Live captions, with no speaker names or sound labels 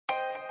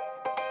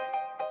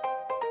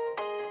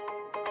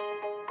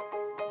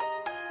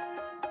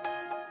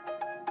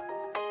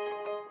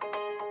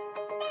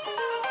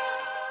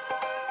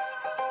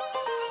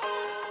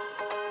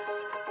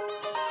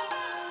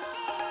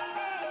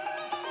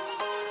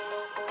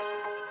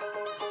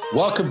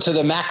Welcome to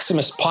the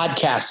Maximus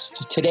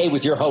podcast. Today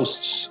with your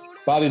hosts,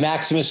 Bobby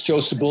Maximus, Joe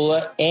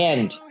Sabula,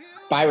 and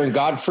Byron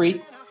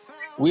Godfrey.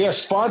 We are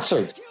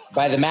sponsored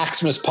by the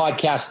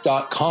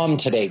MaximusPodcast.com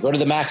today. Go to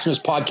the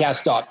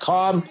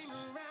MaximusPodcast.com.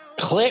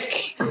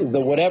 Click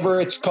the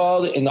whatever it's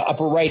called in the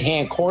upper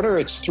right-hand corner.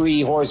 It's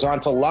 3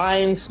 horizontal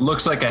lines.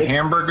 Looks like a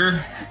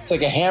hamburger. It's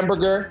like a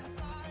hamburger.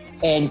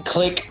 And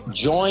click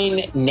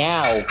join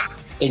now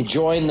and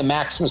join the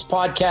Maximus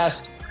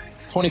Podcast.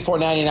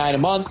 $24.99 a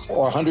month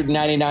or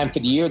 $199 for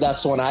the year.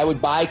 That's the one I would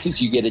buy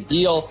because you get a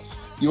deal.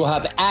 You will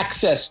have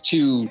access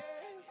to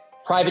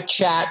private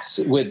chats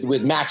with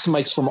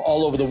Maximites from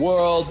all over the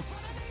world,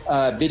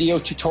 video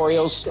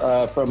tutorials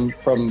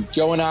from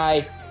Joe and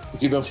I.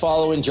 If you've been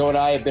following, Joe and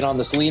I have been on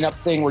this lean-up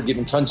thing. We're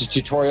giving tons of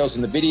tutorials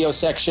in the video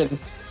section.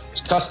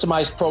 There's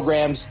customized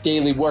programs,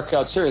 daily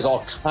workouts. There's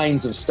all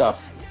kinds of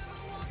stuff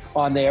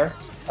on there.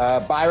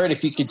 Byron,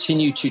 if you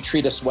continue to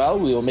treat us well,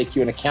 we will make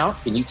you an account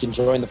and you can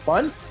join the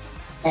fun.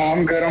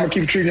 I'm good. I'm going to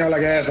keep treating y'all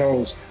like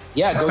assholes.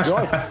 Yeah, go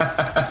join.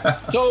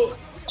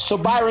 So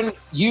Byron,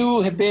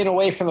 you have been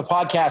away from the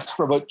podcast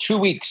for about 2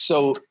 weeks.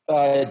 So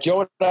Joe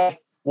and I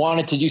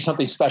wanted to do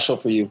something special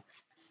for you.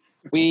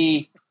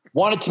 We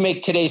wanted to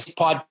make today's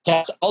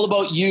podcast all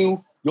about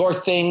you, your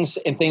things,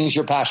 and things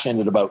you're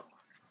passionate about.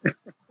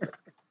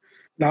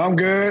 No, I'm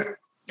good.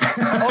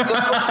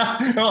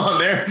 Oh,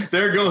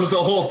 there goes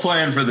the whole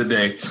plan for the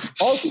day.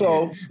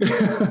 Also,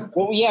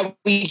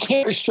 we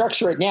can't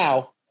restructure it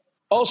now.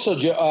 Also,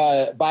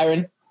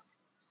 Byron,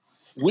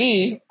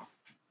 we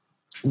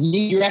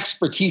need your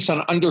expertise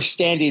on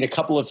understanding a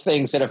couple of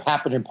things that have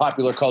happened in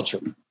popular culture.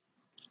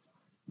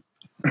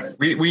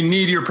 We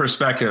need your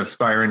perspective,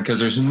 Byron, because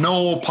there's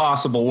no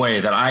possible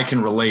way that I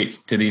can relate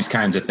to these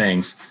kinds of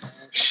things.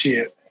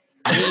 Shit.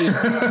 So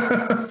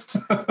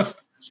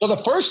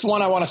the first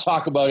one I want to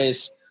talk about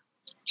is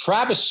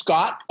Travis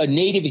Scott, a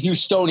native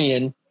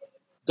Houstonian,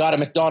 got a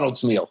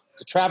McDonald's meal.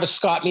 The Travis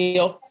Scott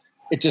meal.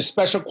 It's a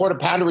special quarter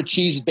pounder with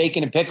cheese,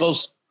 bacon, and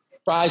pickles,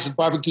 fries with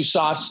barbecue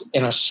sauce,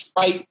 and a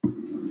Sprite.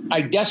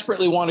 I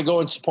desperately want to go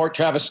and support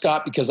Travis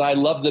Scott because I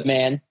love the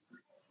man.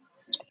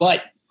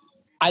 But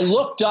I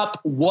looked up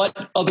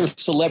what other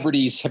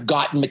celebrities have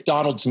gotten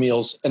McDonald's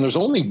meals, and there's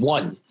only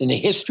one in the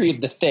history of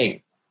the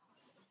thing,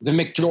 the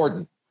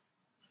McJordan.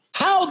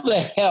 How the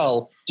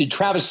hell did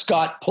Travis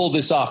Scott pull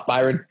this off,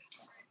 Byron?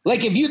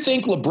 Like, if you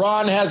think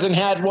LeBron hasn't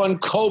had one,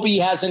 Kobe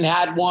hasn't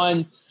had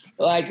one,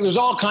 like, there's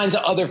all kinds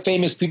of other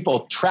famous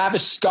people.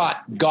 Travis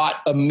Scott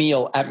got a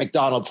meal at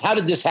McDonald's. How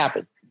did this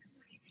happen?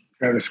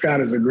 Travis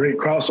Scott is a great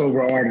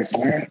crossover artist,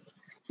 man.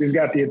 He's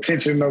got the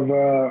attention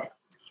of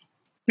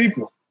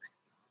people.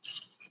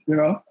 You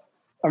know?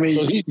 I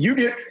mean, so you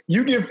get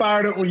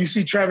fired up when you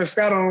see Travis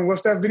Scott on,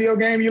 what's that video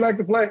game you like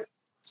to play?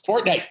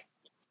 Fortnite.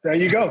 There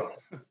you go.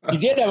 He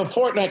did have a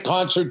Fortnite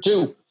concert,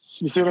 too.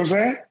 You see what I'm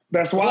saying?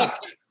 That's why.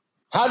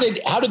 How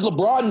did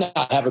LeBron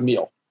not have a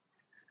meal?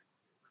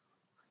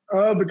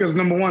 Because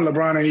number one,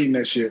 LeBron ain't eating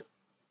that shit.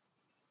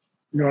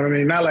 You know what I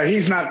mean? Not like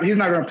he's not going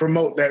to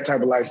promote that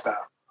type of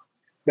lifestyle.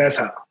 That's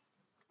how.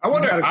 I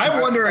wonder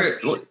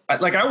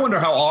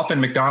how often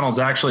McDonald's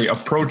actually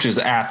approaches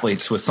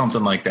athletes with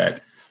something like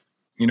that.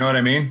 You know what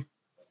I mean?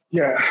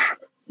 Yeah.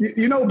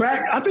 You know,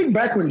 I think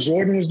back when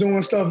Jordan was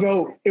doing stuff,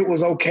 though, it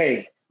was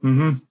okay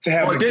to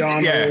have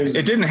McDonald's.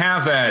 It didn't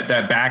have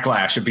that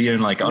backlash of being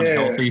like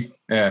unhealthy.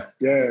 Yeah.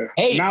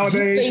 Hey,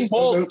 nowadays,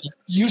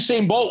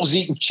 Usain Bolt was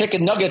eating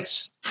chicken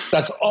nuggets.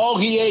 That's all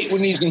he ate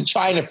when he was in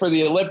China for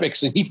the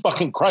Olympics, and he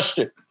fucking crushed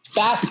it.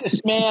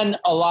 Fastest man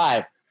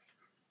alive.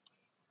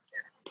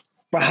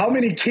 But how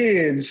many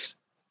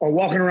kids are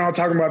walking around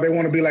talking about they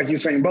want to be like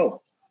Usain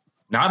Bolt?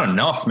 Not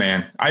enough,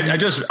 man. I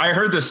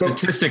heard the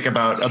statistic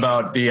about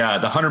the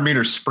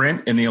 100-meter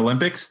sprint in the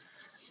Olympics.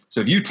 So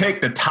if you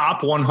take the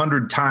top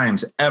 100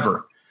 times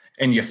ever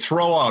and you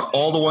throw out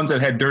all the ones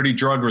that had dirty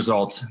drug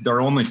results, there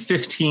are only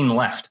 15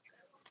 left.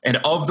 And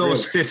of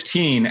those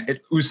 15,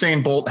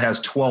 Usain Bolt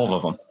has 12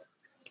 of them.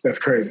 That's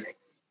crazy.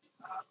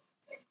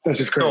 That's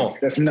just crazy. So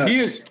that's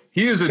nuts.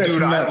 He is a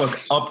dude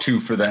nuts. I look up to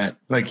for that.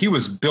 Like, he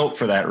was built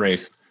for that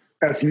race.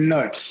 That's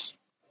nuts.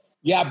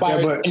 Yeah,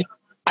 Byron,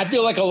 I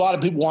feel like a lot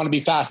of people want to be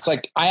fast.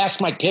 Like, I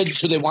ask my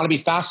kids who they want to be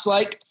fast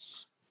like,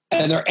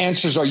 and their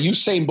answers are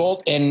Usain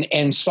Bolt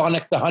and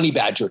Sonic the Honey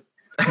Badger.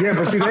 Yeah,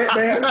 but see, they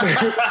have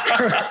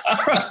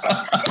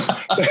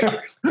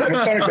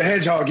Sonic the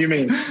Hedgehog, you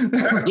mean?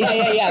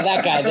 Yeah,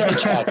 that guy, the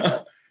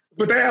hedgehog.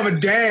 But they have a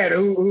dad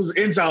who's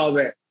into all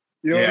that.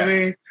 You know what I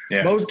mean?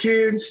 Yeah. Most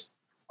kids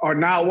are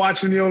not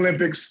watching the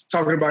Olympics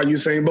talking about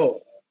Usain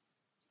Bolt.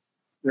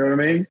 You know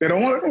what I mean? They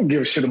don't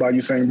give a shit about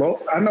Usain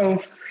Bolt. I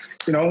know,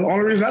 the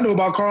only reason I knew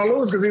about Carl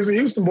Lewis because he was a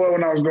Houston boy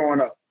when I was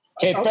growing up.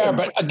 Okay, fair.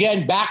 But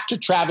again, back to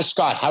Travis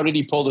Scott. How did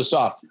he pull this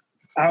off?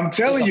 I'm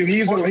telling you,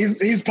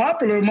 he's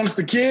popular amongst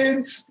the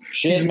kids.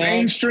 He's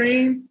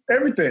mainstream,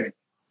 everything.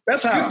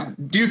 That's how.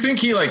 Do you think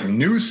he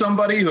knew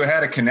somebody who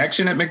had a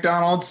connection at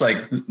McDonald's?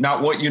 Like,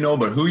 not what you know,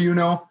 but who you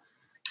know?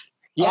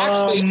 Yeah,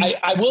 actually,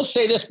 I will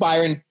say this,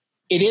 Byron.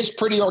 it is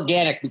pretty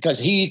organic because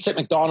he eats at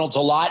McDonald's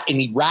a lot and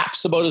he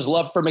raps about his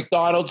love for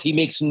McDonald's. He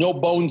makes no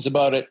bones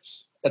about it.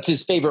 That's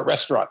his favorite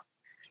restaurant.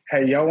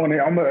 Hey, y'all want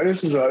to?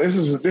 This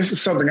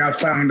is something I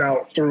found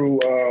out through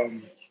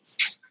 2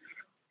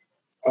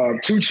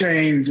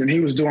 Chainz, and he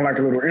was doing like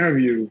a little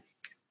interview.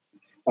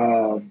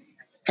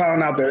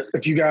 Found out that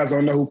if you guys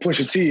don't know who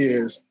Pusha T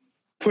is,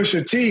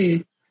 Pusha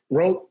T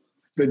wrote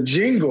the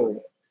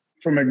jingle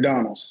for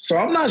McDonald's. So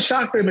I'm not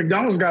shocked that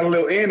McDonald's got a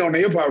little in on the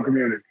hip hop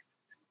community.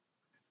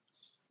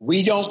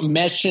 We don't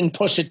mention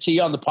Pusha T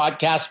on the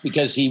podcast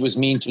because he was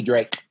mean to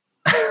Drake.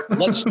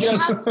 Let's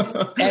just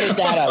edit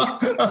that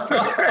out.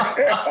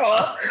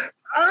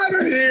 Out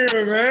of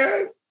here,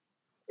 man.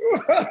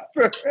 What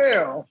the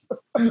hell?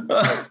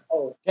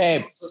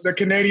 Okay. The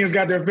Canadians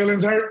got their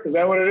feelings hurt? Is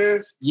that what it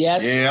is?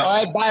 Yes. Yeah.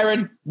 All right,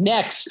 Byron,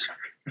 next.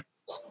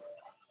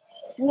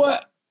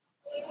 What?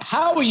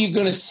 How are you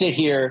going to sit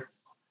here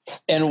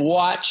and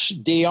watch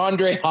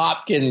DeAndre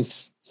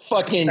Hopkins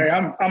fucking... Hey,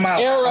 I'm out. I'm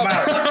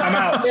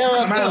out. Get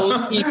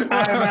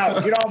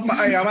off my...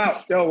 Hey, I'm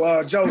out.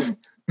 Yo, Joe.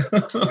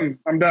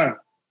 I'm done.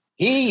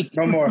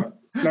 No more.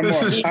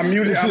 I'm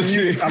muted. What?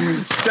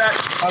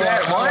 How do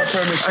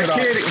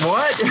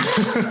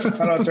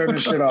I turn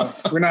this shit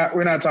off? We're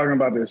not talking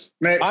about this.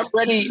 Next. I'm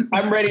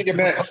ready to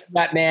become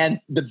that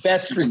man, the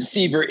best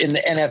receiver in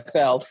the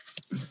NFL.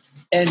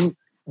 And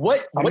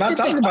I'm not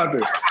talking about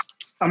this.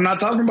 I'm not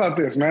talking about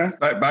this, man.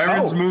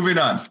 Byron's moving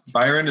on.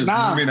 Byron is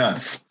moving on.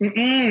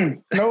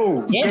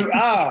 No.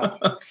 Yeah.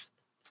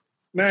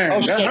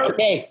 Man, that hurts.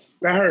 Okay.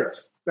 That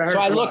hurts. So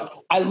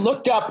I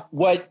looked up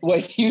what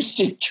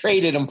Houston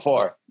traded him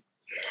for.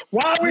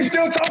 Why are we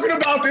still talking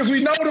about this?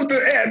 We know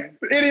that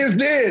it is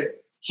dead.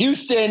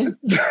 Houston.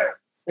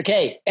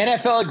 Okay,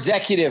 NFL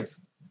executive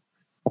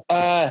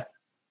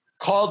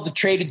called the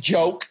trade a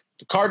joke.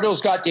 The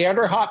Cardinals got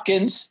DeAndre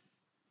Hopkins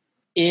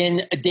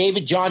in a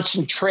David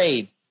Johnson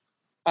trade.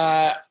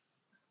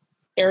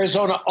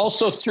 Arizona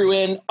also threw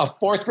in a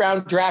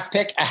 4th-round draft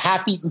pick, a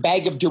half-eaten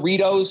bag of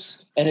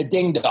Doritos, and a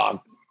ding-dong.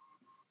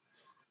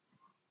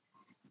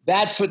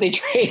 That's what they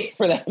traded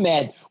for that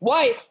man.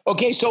 Why?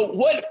 Okay, so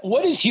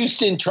what is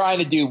Houston trying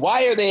to do?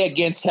 Why are they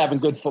against having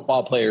good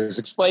football players?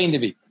 Explain to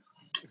me.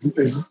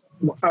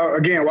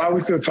 Again, why are we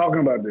still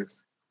talking about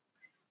this?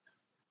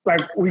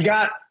 Like, you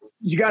got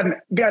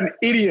an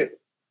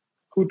idiot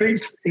who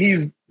thinks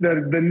he's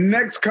the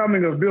next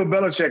coming of Bill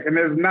Belichick, and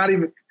it's not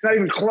even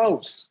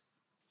close.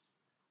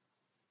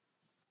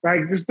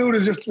 Like, this dude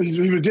is just he's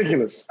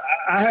ridiculous.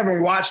 I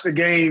haven't watched the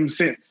game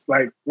since.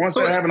 Like, once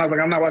that happened, I was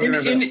like, I'm not watching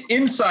it.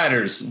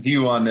 Insider's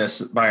view on this,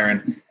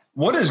 Byron,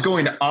 what is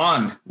going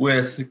on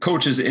with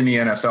coaches in the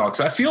NFL? Because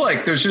I feel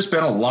like there's just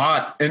been a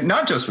lot, and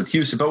not just with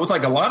Houston, but with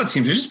like a lot of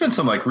teams, there's just been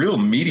some like real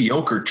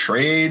mediocre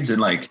trades and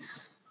like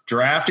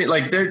drafting.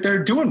 Like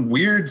they're doing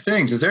weird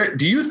things.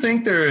 Do you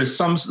think there is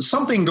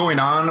something going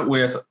on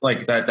with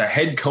like the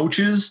head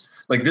coaches,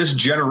 like this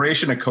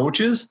generation of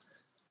coaches?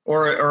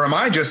 Or am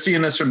I just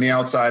seeing this from the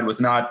outside with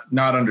not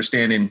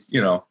understanding,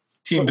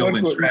 team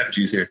building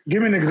strategies here?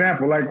 Give me an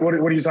example. Like, what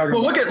are you talking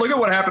about? Well, look at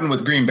what happened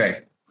with Green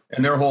Bay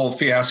and their whole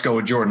fiasco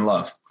with Jordan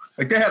Love.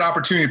 Like, they had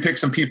opportunity to pick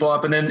some people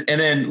up, and then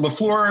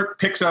LaFleur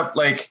picks up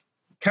like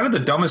kind of the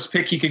dumbest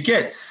pick he could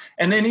get.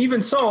 And then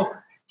even so,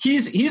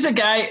 he's a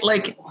guy,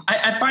 like,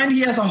 I find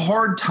he has a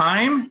hard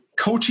time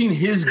coaching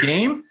his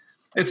game.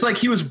 It's like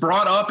he was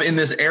brought up in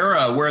this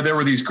era where there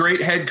were these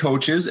great head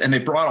coaches, and they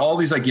brought all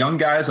these like young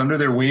guys under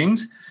their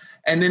wings.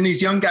 And then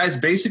these young guys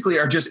basically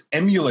are just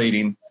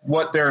emulating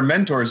what their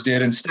mentors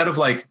did instead of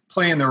like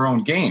playing their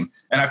own game.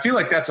 And I feel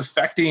like that's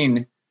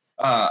affecting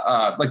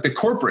like the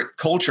corporate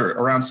culture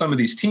around some of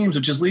these teams,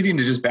 which is leading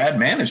to just bad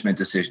management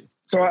decisions.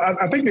 So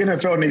I think the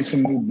NFL needs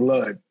some new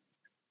blood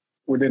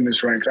within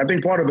this ranks. I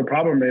think part of the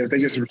problem is they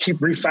just keep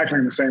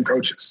recycling the same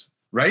coaches.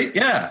 Right?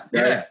 Yeah. Right?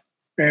 Yeah.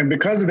 And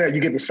because of that, you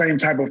get the same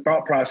type of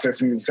thought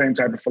process and the same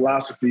type of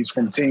philosophies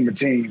from team to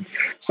team.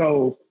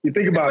 So you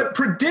think about... But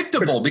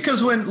predictable,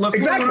 because when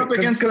LaFleur went up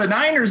against the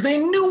Niners, they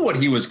knew what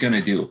he was going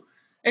to do.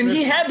 And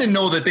he had to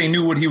know that they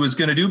knew what he was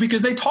going to do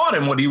because they taught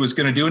him what he was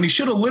going to do. And he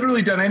should have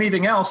literally done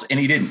anything else, and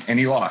he didn't, and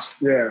he lost.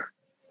 Yeah.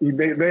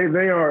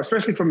 They are,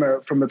 especially from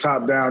the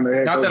top down. The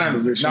head not that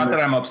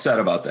I'm upset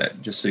about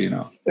that, just so you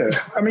know. Yeah.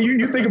 I mean,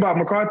 you think about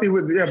McCarthy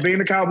with being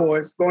the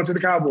Cowboys, going to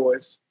the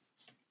Cowboys.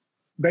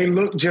 They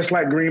look just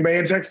like Green Bay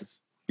in Texas.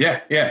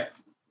 Yeah, yeah.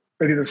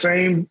 They did the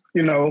same,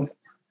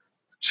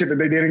 shit that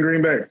they did in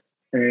Green Bay.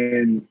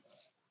 And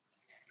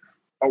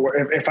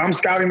if I'm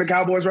scouting the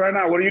Cowboys right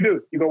now, what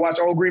do? You go watch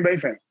old Green Bay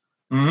fans.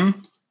 Mm-hmm.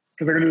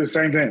 Because they're going to do the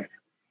same thing.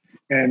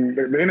 And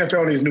the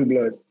NFL needs new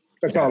blood.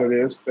 That's all it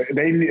is.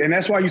 And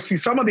that's why you see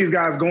some of these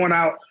guys going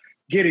out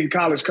getting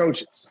college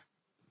coaches.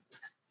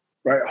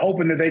 Right,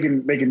 hoping that they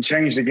can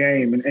change the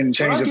game and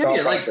change the thought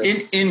process.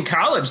 Like in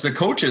college, the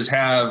coaches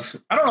have,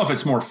 I don't know if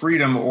it's more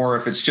freedom or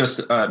if it's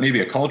just maybe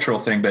a cultural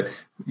thing, but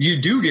you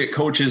do get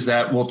coaches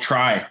that will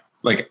try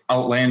like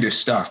outlandish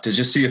stuff to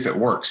just see if it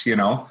works.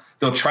 They'll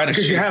try to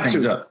shake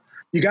things up.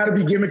 You got to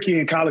be gimmicky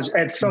in college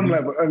at some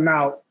level.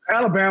 Now,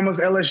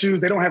 Alabama's,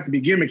 LSU's, they don't have to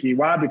be gimmicky.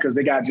 Why? Because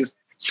they got just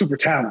super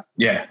talent.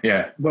 Yeah.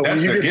 But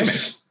that's when you their get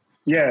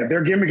gimmick.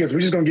 their gimmick is we're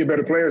just going to get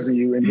better players than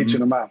you and hit you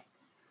in the mouth.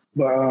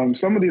 But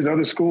some of these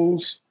other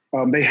schools,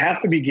 they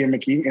have to be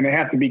gimmicky and they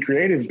have to be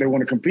creative if they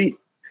want to compete.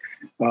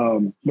 But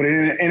in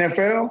the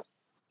NFL,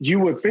 you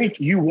would think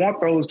you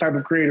want those type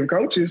of creative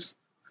coaches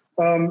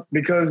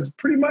because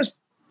pretty much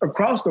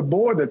across the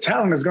board, the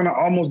talent is going to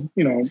almost,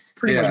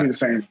 pretty much be the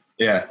same.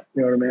 Yeah.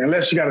 You know what I mean?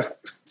 Unless you got a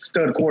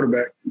stud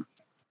quarterback.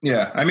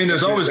 Yeah. I mean,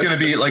 there's always going to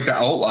be like the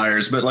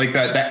outliers, but like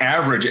the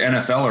average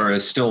NFLer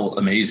is still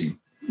amazing.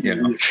 You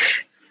know?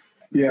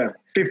 Yeah.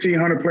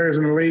 1,500 players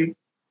in the league.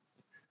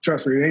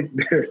 Trust me, it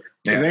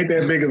ain't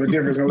that big of a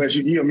difference unless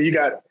you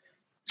got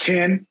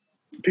 10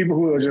 people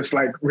who are just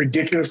like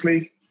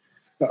ridiculously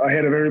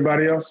ahead of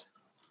everybody else.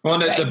 Well,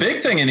 the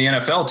big thing in the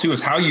NFL too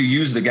is how you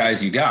use the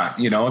guys you got.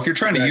 If you're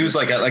trying to use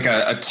like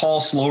a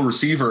tall, slow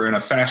receiver and a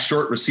fast,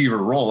 short receiver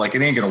role, like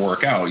it ain't going to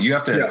work out. You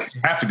have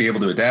to be able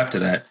to adapt to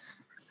that.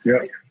 Yeah.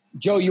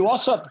 Joe, you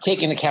also have to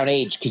take into account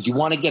age because you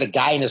want to get a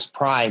guy in his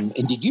prime.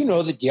 And did you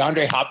know that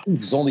DeAndre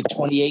Hopkins is only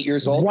 28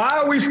 years old? Why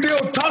are we still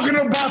talking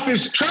about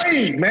this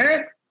trade,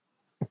 man?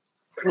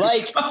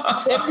 Like,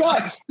 they've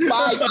got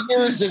 5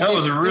 years of that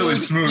was really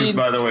smooth,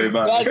 by the way,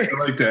 Bob. I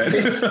like that.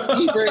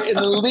 Receiver in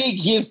the league.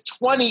 He is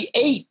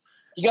 28.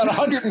 He got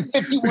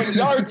 151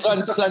 yards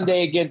on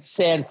Sunday against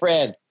San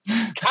Fran.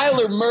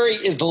 Kyler Murray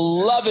is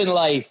loving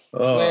life.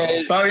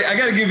 Bobby, I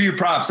got to give you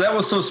props. That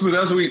was so smooth.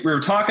 That was we were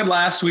talking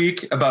last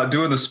week about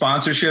doing the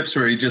sponsorships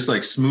where he just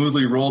like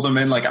smoothly rolled them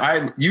in. Like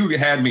you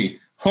had me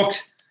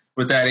hooked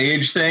with that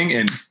age thing,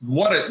 and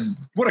what a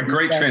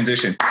great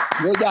transition.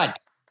 You're done.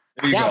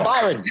 Now,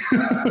 Byron,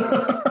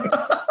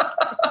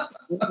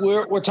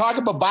 we're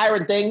talking about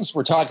Byron things.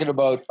 We're talking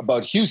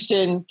about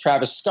Houston,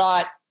 Travis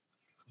Scott,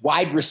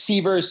 wide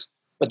receivers.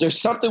 But there's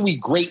something we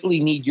greatly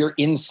need your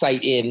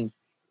insight in,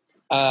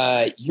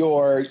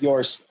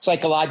 your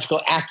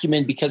psychological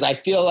acumen, because I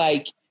feel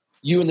like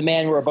you and the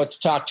man we're about to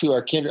talk to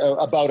are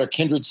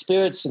kindred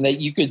spirits, and that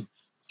you could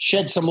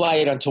shed some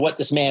light onto what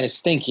this man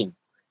is thinking.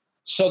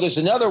 So there's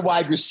another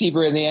wide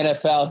receiver in the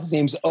NFL. His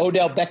name's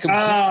Odell Beckham.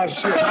 Oh,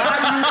 shit.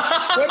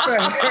 What the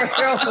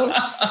hell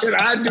did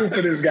I do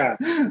for this guy?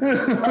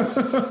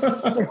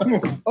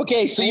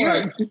 Okay, so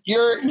you're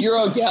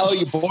Odell.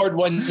 You're bored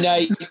one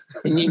night,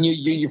 and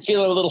you're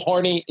feeling a little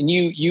horny, and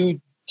you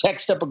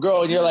text up a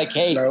girl, and you're like,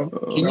 "Hey, can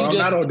you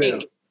just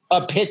take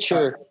a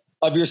picture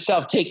of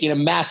yourself taking a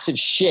massive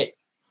shit?"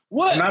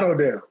 What? I'm not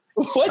Odell.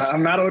 What?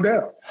 I'm not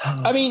Odell.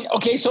 I mean,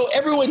 okay, so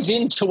everyone's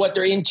into what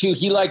they're into.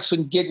 He likes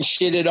when getting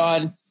shitted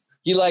on.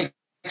 He likes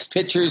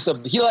pictures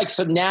of. He likes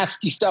some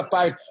nasty stuff.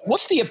 Byron,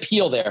 what's the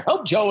appeal there?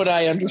 Help Joe and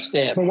I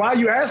understand. But why are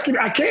you asking?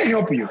 I can't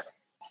help you.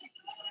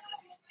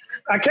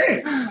 I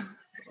can't.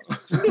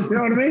 You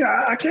know what I mean?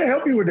 I can't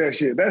help you with that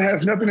shit. That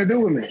has nothing to do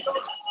with me.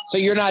 So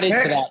you're not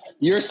into that.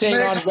 You're saying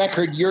on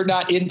record you're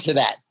not into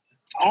that.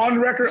 On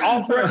record,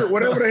 off record,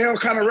 whatever the hell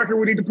kind of record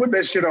we need to put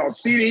that shit on.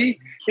 CD,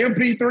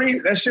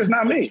 MP3, that's just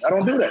not me. I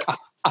don't do that.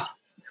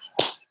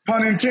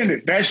 Pun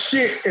intended. That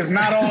shit is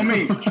not on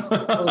me.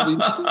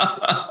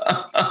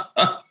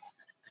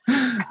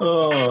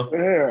 Oh,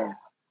 yeah.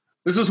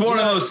 This is one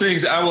of those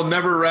things I will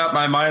never wrap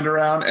my mind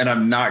around, and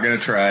I'm not going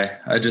to try.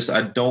 I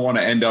don't want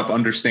to end up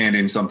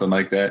understanding something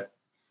like that.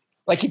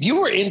 Like if you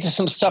were into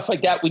some stuff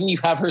like that, wouldn't you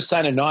have her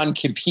sign a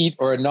non-compete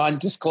or a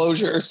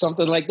non-disclosure or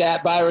something like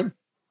that, Byron?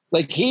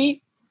 Like I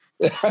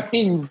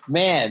mean,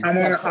 man. I'm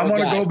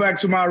gonna go back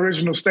to my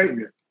original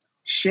statement.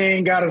 She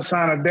ain't got to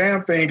sign a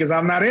damn thing because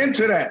I'm not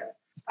into that.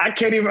 I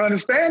can't even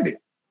understand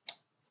it.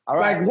 All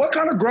right. Like, what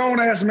kind of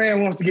grown-ass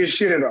man wants to get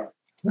shitted on?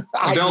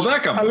 Odell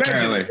Beckham,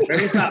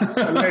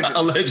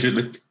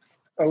 allegedly.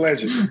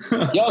 Allegedly.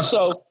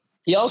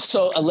 He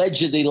also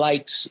allegedly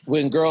likes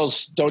when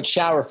girls don't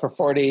shower for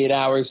 48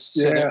 hours,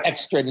 so they're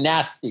extra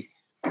nasty.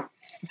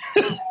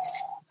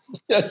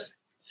 Yes.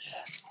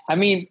 I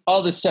mean,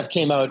 all this stuff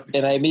came out,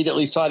 and I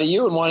immediately thought of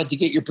you and wanted to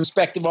get your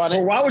perspective on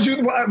it. Well,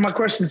 my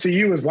question to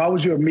you is, why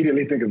would you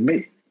immediately think of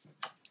me?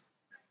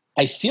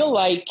 I feel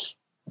like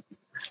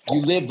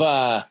you live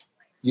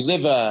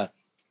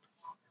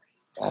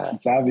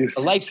it's obvious.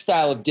 a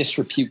lifestyle of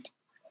disrepute.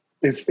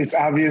 It's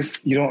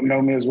obvious you don't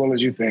know me as well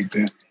as you think,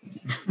 Dan.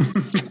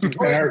 It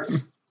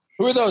hurts.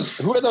 Who are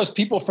those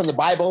people from the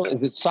Bible?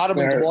 Is it Sodom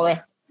and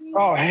Gomorrah?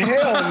 Oh,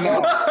 hell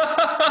no.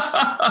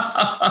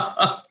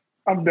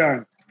 I'm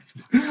done.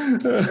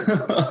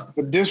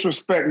 The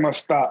disrespect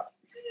must stop.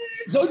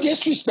 No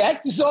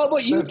disrespect. This is all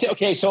about you.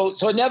 Okay, so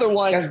another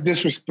one. That's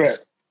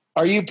disrespect.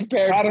 Are you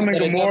prepared Sodom and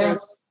Gomorrah?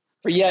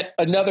 For yet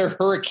another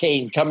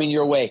hurricane coming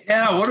your way?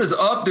 Yeah, what is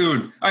up,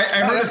 dude? I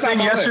heard a thing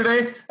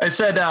yesterday. I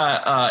said,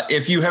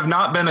 if you have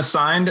not been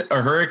assigned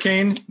a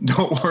hurricane,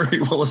 don't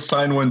worry, we'll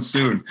assign one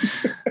soon.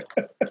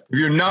 If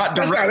you're not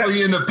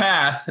directly in the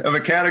path of a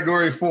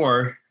Category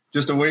 4,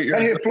 just await your.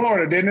 They hit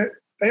Florida, didn't it?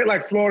 They hit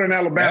like Florida and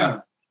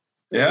Alabama.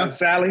 Yeah.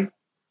 Sally.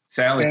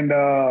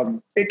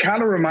 And it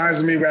kind of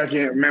reminds me back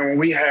when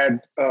we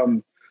had,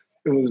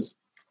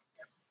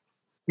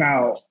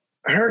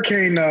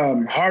 Hurricane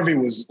Harvey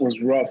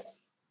was rough.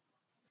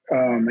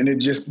 and it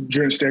just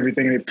drenched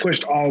everything. And it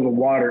pushed all the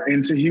water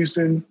into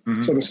Houston.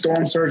 Mm-hmm. So the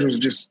storm surge was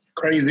just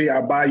crazy.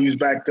 Our bayous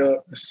backed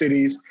up, the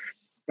cities.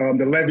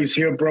 The levees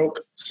here broke,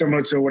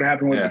 similar to what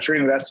happened with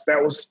Katrina.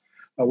 That was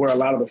where a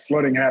lot of the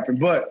flooding happened.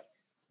 But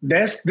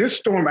this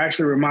storm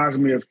actually reminds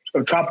me of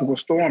a tropical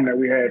storm that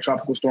we had,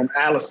 Tropical Storm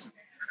Allison.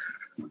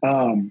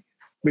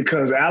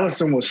 Because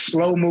Allison was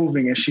slow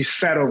moving and she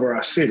sat over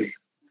our city.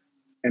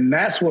 And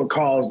that's what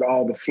caused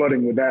all the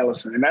flooding with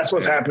Allison. And that's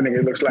what's happening,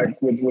 it looks like,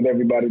 with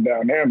everybody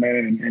down there,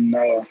 man. And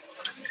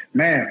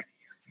man,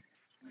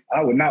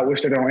 I would not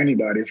wish that on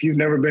anybody. If you've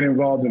never been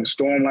involved in a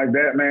storm like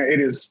that, man, it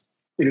is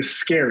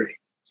scary.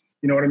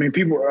 You know what I mean?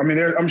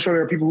 I'm sure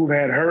there are people who've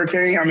had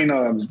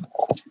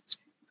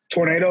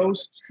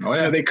tornadoes. Oh, yeah.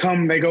 You know, they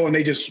come, they go, and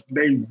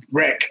they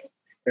wreck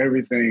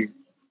everything.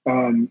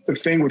 The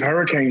thing with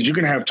hurricanes, you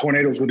can have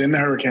tornadoes within the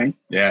hurricane.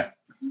 Yeah.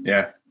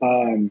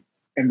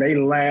 And they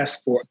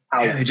last for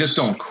hours. Yeah, they just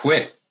don't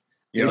quit.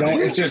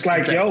 It's just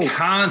like,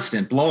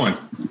 constant blowing.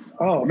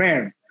 Oh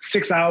man,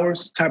 6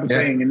 hours type of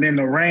thing. And then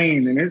the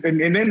rain.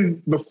 And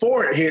then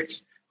before it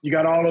hits, you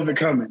got all of it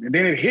coming. And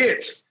then it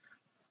hits.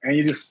 And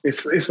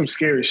it's some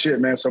scary shit,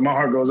 man. So my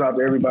heart goes out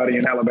to everybody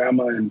in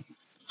Alabama and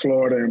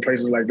Florida and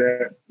places like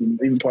that,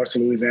 even parts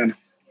of Louisiana.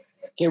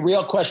 Okay,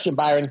 real question,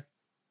 Byron.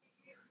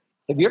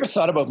 Have you ever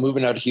thought about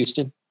moving out of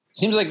Houston?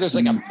 Seems like there's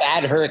like a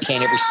bad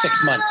hurricane every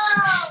 6 months.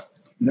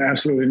 No,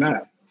 absolutely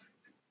not.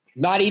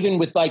 Not even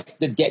with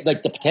the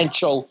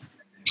potential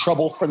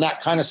trouble from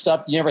that kind of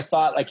stuff. You never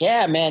thought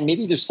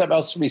maybe there's something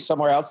else for me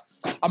somewhere else.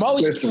 I'm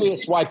always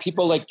curious why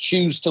people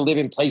choose to live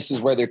in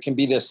places where there can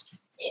be this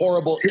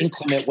horrible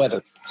inclement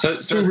weather. So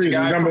two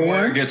reasons. Number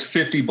one, it gets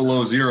 50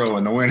 below zero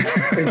in the winter.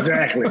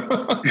 Exactly.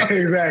 But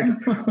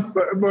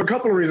a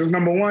couple of reasons.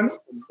 Number one,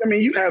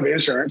 you have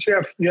insurance.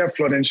 You have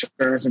flood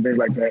insurance and things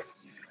like that.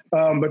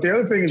 But the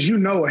other thing is,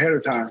 ahead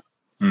of time.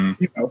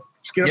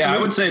 I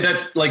would say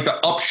that's like the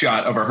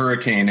upshot of a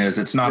hurricane is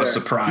it's not a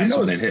surprise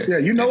when it hits. Yeah,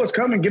 it's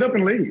coming. Get up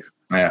and leave.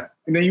 Yeah.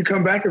 And then you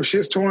come back if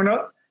shit's torn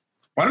up.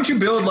 Why don't you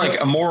build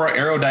a more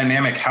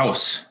aerodynamic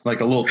house,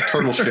 like a little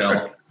turtle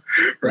shell?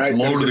 Right.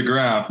 Low to the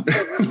ground.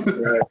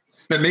 Right.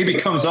 That maybe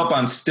comes up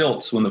on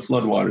stilts when the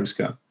floodwaters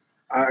come.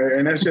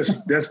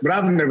 But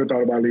I've never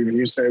thought about leaving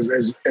Houston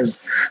as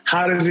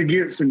hot as it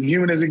gets and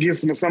humid as it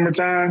gets in the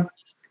summertime.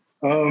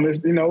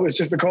 It's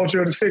just the culture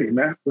of the city,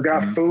 man. We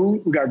got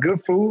food, we got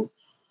good food.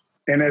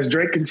 And as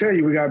Drake can tell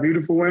you, we got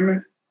beautiful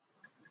women,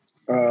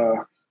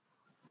 all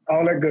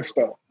that good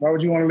stuff. Why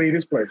would you want to leave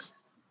this place?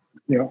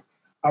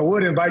 I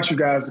would invite you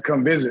guys to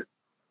come visit,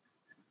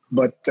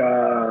 but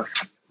no.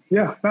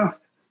 I'm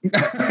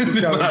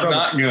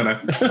not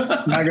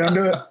gonna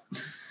do it.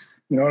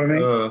 You know what I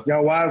mean?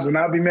 Y'all wives will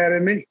not be mad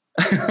at me.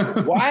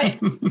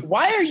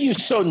 Why are you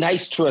so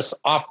nice to us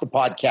off the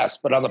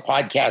podcast, but on the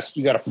podcast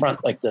you got a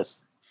front like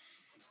this?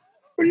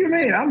 What do you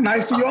mean? I'm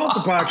nice to you off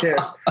the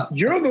podcast.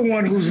 You're the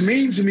one who's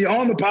mean to me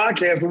on the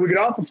podcast, but we get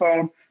off the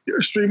phone, you're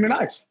extremely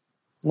nice.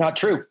 Not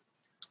true.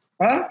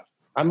 Huh?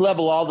 I'm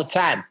level all the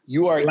time.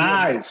 You are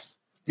lies.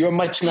 You're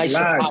much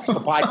nicer off the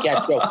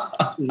podcast.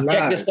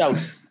 Check this out.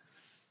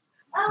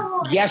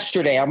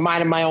 Yesterday, I'm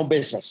minding my own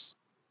business.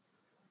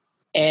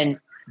 And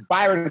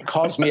Byron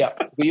calls me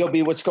up. Yo,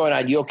 B, what's going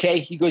on? You okay?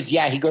 He goes,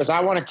 yeah. He goes,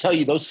 I want to tell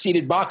you, those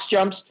seated box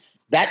jumps,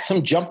 that's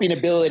some jumping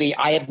ability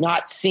I have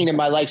not seen in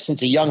my life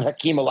since a young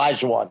Hakeem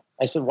Olajuwon.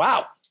 I said,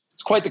 wow,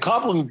 it's quite the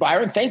compliment,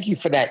 Byron. Thank you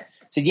for that.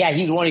 I said, yeah,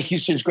 he's one of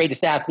Houston's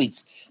greatest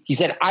athletes. He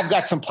said, I've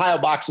got some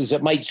plyo boxes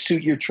that might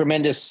suit your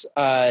tremendous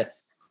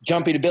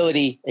jumping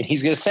ability, and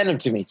he's going to send them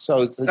to me.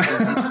 So it's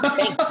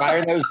thanks,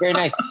 Byron. That was very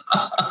nice.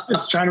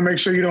 Just trying to make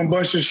sure you don't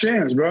bust your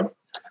shins, bro.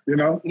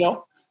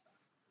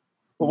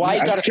 But why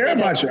you gotta care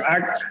about you?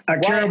 I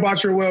care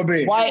about your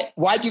well-being.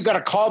 Why you got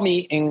to call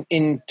me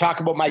and talk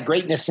about my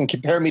greatness and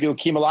compare me to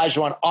Hakeem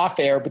Olajuwon off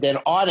air, but then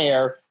on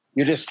air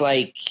you're just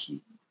like,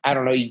 I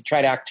don't know, you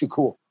try to act too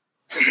cool.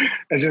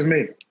 That's just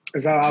me.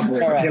 That's how I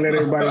operate. I can't let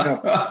everybody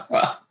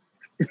know.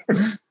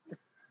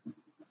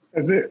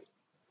 That's it.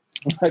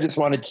 I just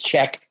wanted to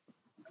check.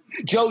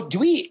 Joe, do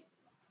we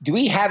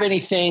have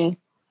anything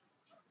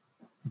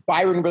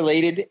Byron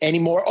related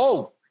anymore?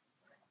 Oh,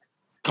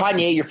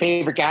 Kanye, your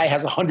favorite guy,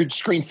 has a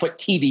 100-screen-foot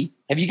TV.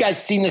 Have you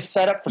guys seen this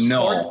setup for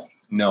sports?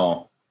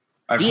 No.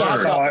 I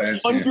saw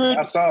it.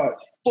 I saw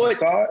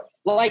it.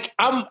 Like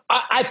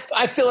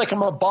I feel like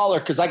I'm a baller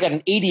because I got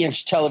an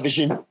 80-inch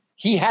television.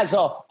 He has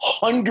a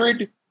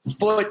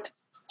 100-foot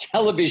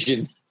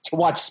television to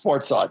watch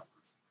sports on.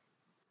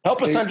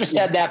 Help us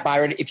understand that,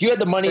 Byron. If you had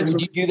the money, would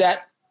you do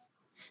that?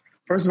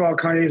 First of all,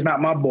 Kanye is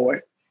not my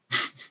boy.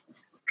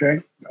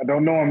 Okay? I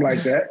don't know him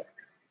like that.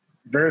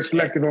 Very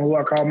selective on who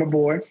I call my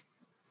boys.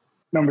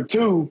 Number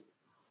two,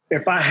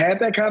 if I had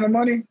that kind of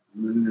money,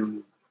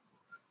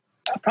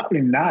 probably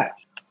not.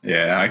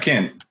 Yeah, I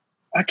can't.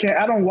 I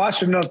don't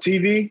watch enough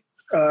TV.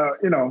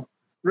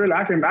 Really,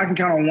 I can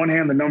count on one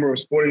hand the number of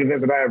sporting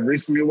events that I have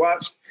recently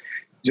watched,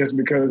 just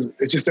because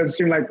it just doesn't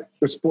seem like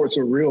the sports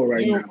are real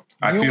right now.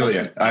 I feel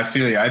you. I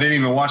didn't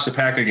even watch the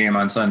Packer game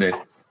on Sunday.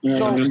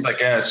 So, I'm just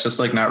like, it's just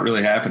like not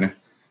really happening.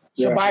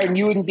 So, Byron,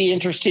 you wouldn't be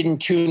interested in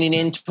tuning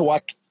in to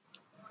watch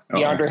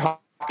DeAndre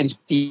Hopkins?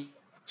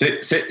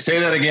 Say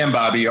that again,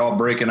 Bobby. All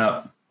breaking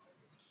up.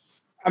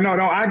 No.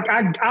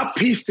 I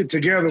pieced it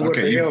together what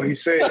the hell he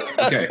said.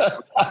 Okay.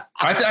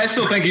 I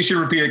still think you should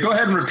repeat it. Go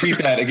ahead and repeat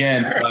that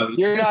again.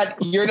 You're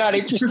not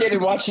interested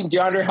in watching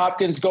DeAndre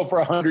Hopkins go for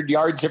 100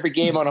 yards every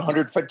game on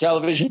 100-foot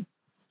television?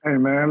 Hey,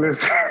 man,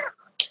 listen.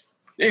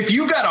 If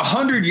you got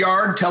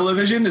 100-yard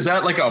television, is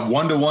that like a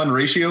 1-to-1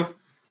 ratio?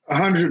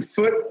 100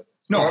 foot?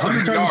 No,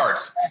 100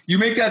 yards. You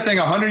make that thing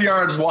 100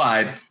 yards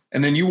wide,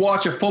 and then you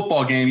watch a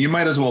football game, you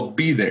might as well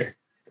be there.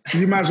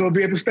 You might as well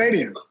be at the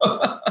stadium. You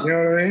know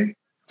what I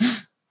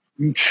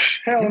mean?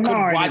 Hell no,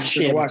 I ain't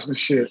interested in watching this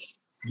shit.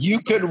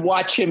 You could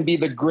watch him be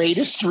the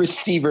greatest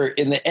receiver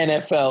in the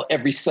NFL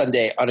every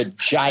Sunday on a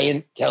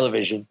giant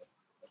television.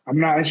 I'm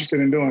not interested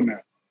in doing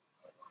that.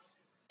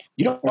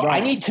 You know, I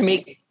need to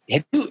make –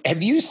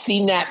 have you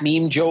seen that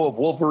meme, Joe, of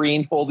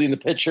Wolverine holding the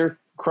pitcher,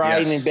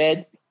 crying in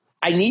bed?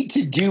 I need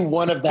to do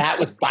one of that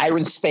with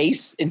Byron's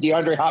face and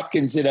DeAndre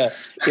Hopkins in a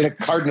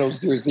Cardinals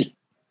jersey.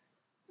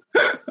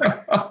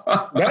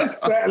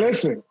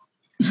 Listen,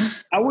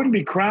 I wouldn't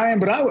be crying,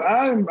 but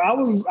I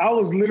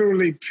was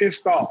literally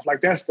pissed off.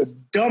 Like, that's the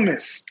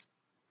dumbest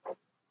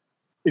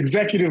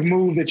executive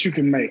move that you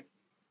can make.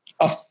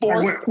 A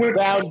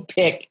fourth-round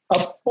pick. A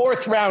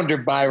fourth-rounder,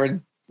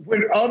 Byron.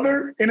 When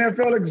other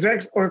NFL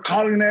execs are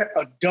calling that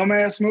a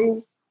dumbass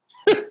move,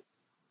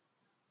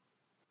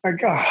 like,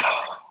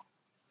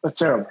 that's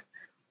terrible.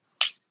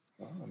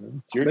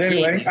 It's your but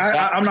anyway, team.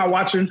 I'm not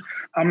watching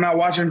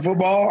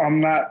football. I'm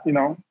not,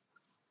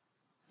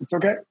 it's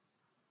okay.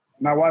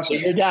 I'm not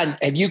watching. You're done.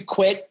 Have you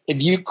quit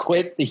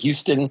the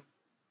Houston? I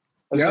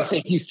was going to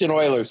say Houston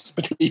Oilers,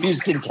 but the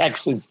Houston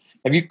Texans.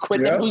 Have you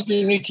quit them? Who's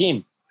your new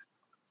team?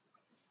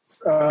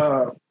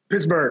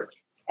 Pittsburgh.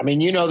 I mean,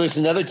 there's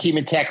another team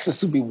in Texas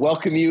who would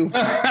welcome you.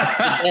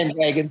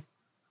 Bandwagon.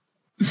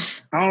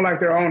 I don't like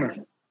their owner.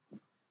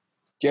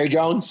 Jerry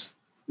Jones?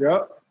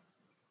 Yep.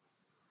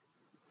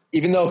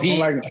 Even though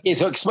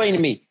so explain to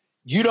me,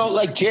 you don't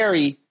like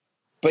Jerry,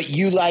 but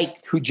you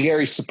like who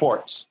Jerry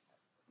supports.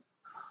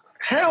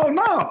 Hell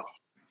no.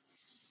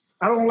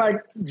 I don't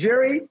like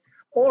Jerry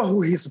or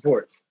who he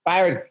supports.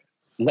 Byron,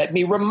 let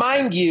me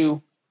remind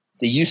you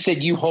that you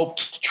said you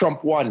hoped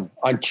Trump won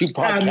on 2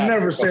 podcasts. I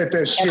never said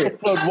that shit.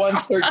 Episode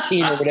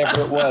 113 or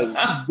whatever it was.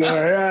 I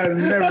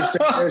never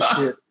said that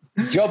shit.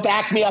 Joe,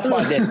 back me up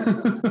on this.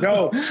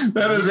 Joe,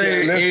 that is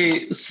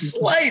a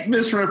slight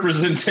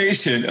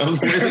misrepresentation of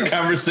the way the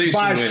conversation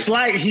by went.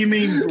 Slight, he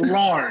means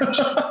large,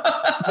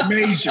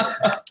 major.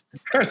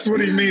 That's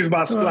what he means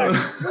by slight.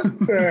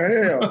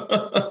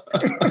 The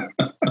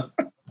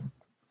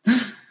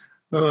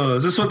hell?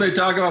 Is this what they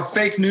talk about?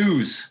 Fake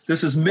news.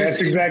 This is misinformation.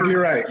 That's exactly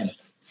right.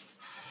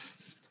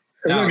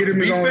 Now, to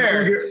be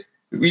fair,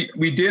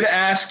 we did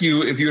ask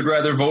you if you would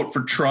rather vote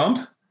for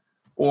Trump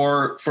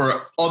or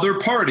for other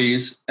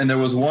parties, and there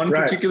was one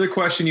particular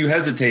question you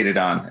hesitated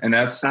on, and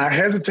that's... I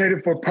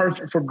hesitated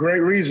for great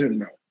reason,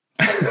 though.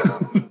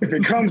 If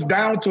it comes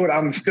down to it,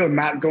 I'm still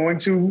not going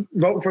to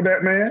vote for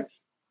that man.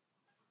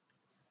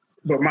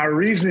 But my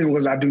reasoning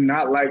was I do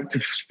not like to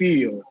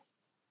feel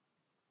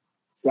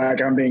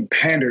like I'm being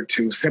pandered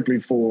to simply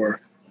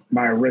for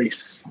my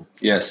race.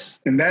 Yes.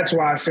 And that's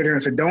why I sit here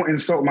and say, don't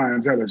insult my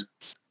intelligence.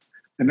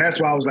 And that's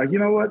why I was like, you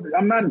know what?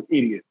 I'm not an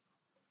idiot.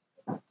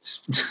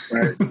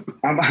 Right?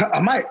 I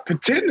might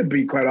pretend to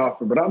be quite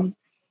often, but I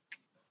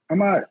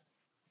might.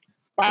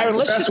 Byron,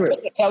 let's just put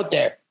it out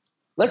there.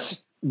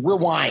 Let's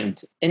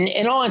rewind. And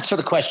I'll answer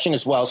the question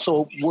as well.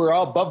 So we're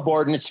all above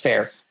board and it's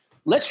fair.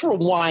 Let's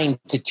rewind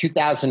to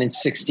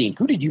 2016.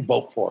 Who did you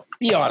vote for?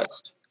 Be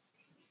honest.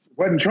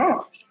 Wasn't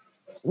Trump.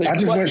 I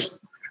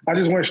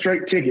just went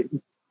straight ticket.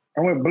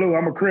 I went blue.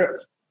 I'm a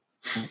Crip.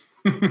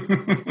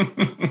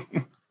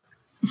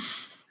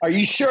 Are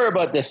you sure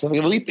about this?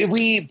 If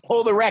we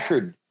pull the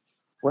record,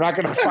 we're not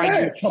going to find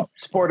you a Trump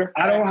supporter.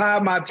 I don't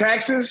hide my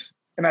taxes,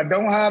 and I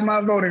don't hide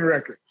my voting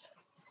record.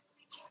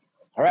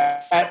 All right.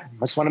 I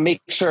just want to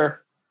make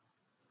sure.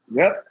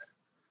 Yep.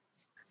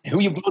 Who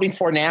are you voting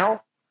for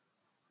now?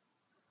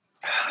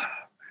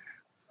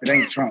 It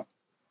ain't Trump.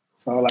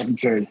 That's all I can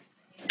tell you.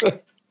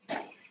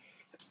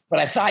 But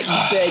I thought you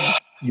said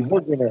you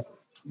were going to,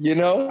 you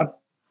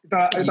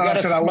got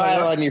a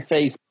smile on your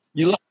face.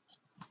 You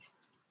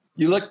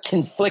look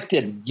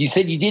conflicted. You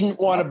said you didn't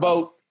want to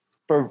vote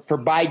for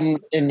Biden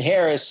and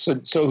Harris.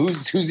 So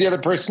who's the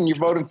other person you're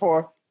voting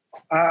for?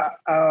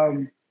 My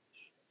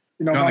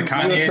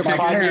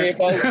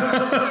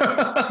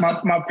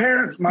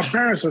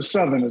parents are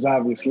Southerners,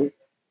 obviously,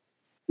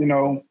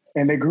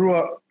 and they grew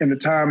up in the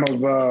time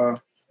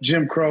of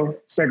Jim Crow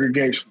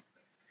segregation,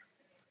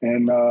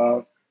 and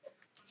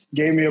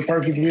gave me a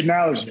perfect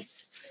analogy.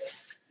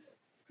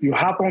 You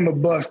hop on the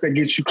bus that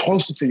gets you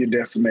closer to your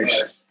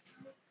destination,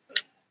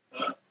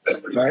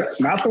 right?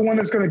 Not the one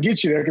that's going to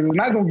get you there, because it's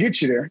not going to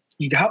get you there.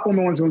 You hop on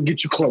the one that's going to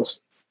get you closer.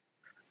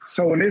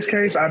 So in this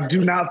case, I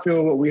do not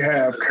feel what we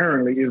have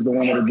currently is the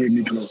one that will get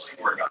me closer.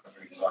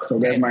 So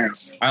that's my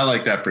answer. I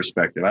like that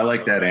perspective. I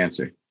like that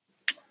answer.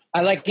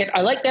 I like it.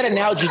 I like that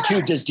analogy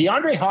too. Does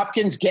DeAndre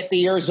Hopkins get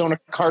the Arizona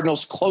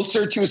Cardinals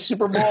closer to a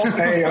Super Bowl?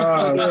 Hey,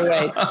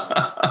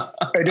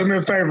 do me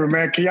a favor,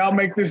 man. Can y'all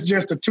make this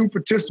just a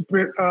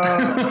 2-participant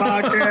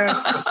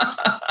podcast?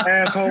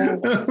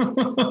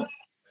 Asshole.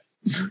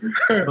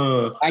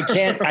 I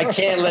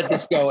can't let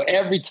this go.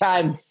 Every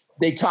time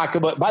they talk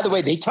about, by the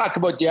way, they talk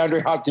about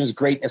DeAndre Hopkins'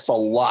 greatness a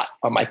lot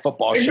on my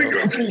football show.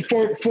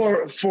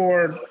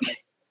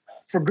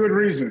 For good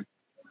reason.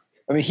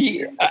 I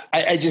mean,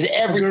 I just,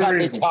 every time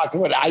they talk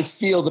about it, I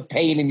feel the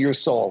pain in your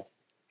soul.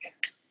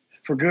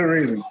 For good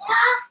reason.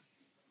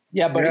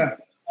 Yeah, but yeah.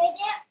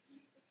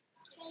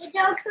 Can you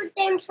go to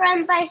them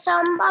friend by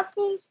some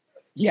puppies?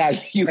 Yeah,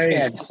 you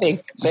can.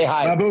 Say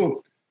hi.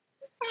 Babu.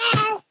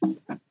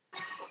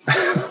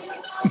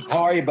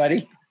 How are you,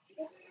 buddy?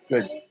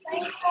 Good.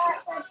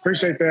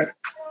 Appreciate that.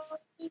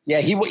 Yeah,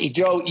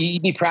 Joe,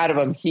 you'd be proud of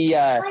him. He,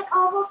 Like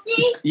all of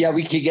these? yeah,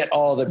 we could get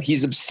all of them.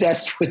 He's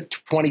obsessed with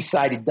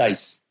 20-sided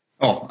dice.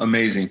 Oh,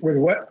 amazing. With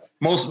what?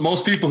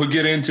 Most people who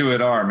get into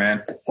it are,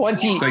 man.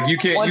 20. It's like you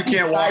can't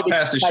walk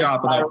past the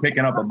shop without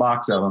picking up a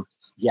box of them.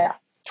 Yeah.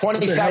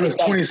 20-sided dice.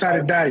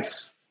 20-sided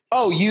dice.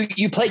 Oh,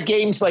 you play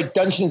games like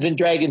Dungeons and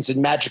Dragons and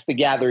Magic the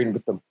Gathering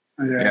with them.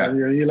 Yeah,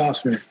 you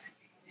lost me.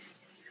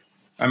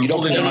 I'm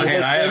holding it in my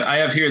hand. I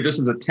have here, this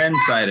is a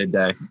 10-sided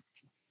die.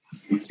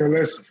 So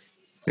listen.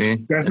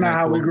 See? That's not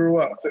how we grew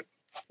up.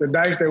 The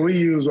dice that we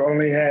used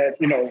only had,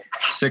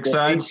 6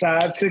 sides.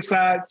 6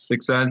 sides.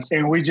 6 sides.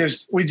 And we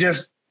just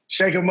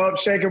shake them up,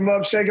 shake them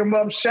up, shake them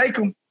up, shake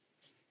them.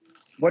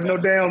 Wasn't no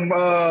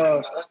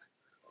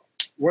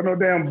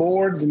damn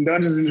boards and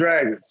Dungeons and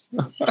Dragons.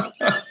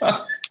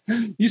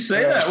 You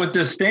say that with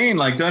disdain,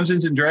 like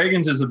Dungeons and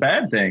Dragons is a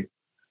bad thing.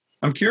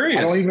 I'm curious.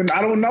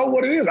 I don't know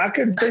what it is. I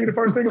couldn't tell you the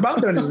first thing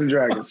about Dungeons and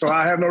Dragons, so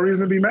I have no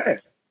reason to be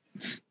mad.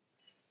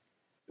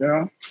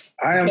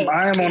 I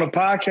am on a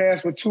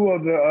podcast with 2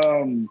 of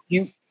the.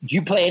 Do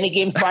you play any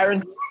games,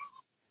 Byron?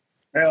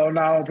 Hell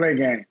no, I don't play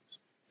games.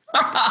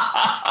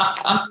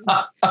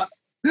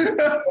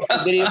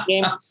 Video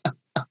games?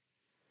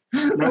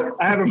 No,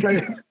 I haven't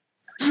played.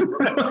 You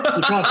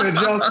caught that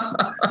joke?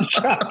 You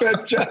caught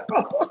that joke?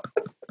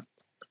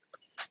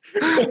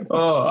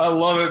 Oh, I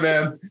love it,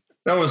 man.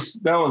 That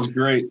was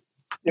great.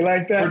 You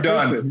like that? We're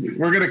done. Listen,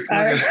 we're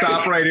gonna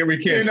stop right here.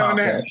 We can't talk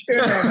that.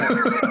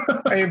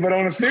 Hey, but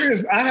on a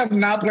serious, I have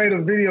not played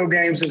a video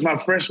game since my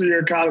freshman year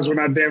of college when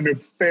I damn near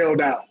failed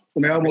out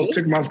when they almost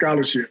took my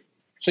scholarship.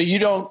 So you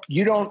don't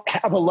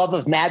have a love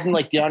of Madden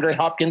like DeAndre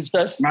Hopkins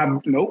does?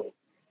 Nope.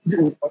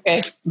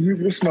 Okay.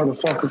 This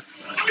motherfucker.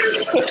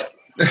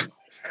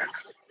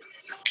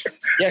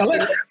 Yeah,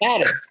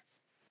 Madden.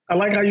 I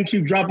like how you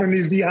keep dropping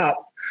these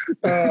D-Hop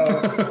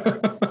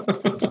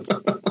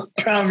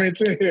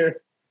comments in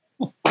here.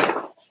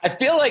 I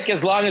feel like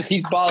as long as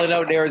he's balling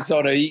out in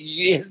Arizona,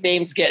 his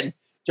name's getting.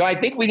 Joe, I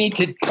think we need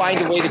to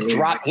find a way to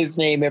drop his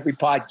name every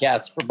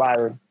podcast for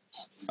Byron.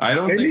 I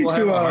don't think we'll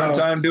have a hard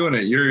time doing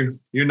it.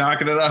 You're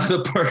knocking it out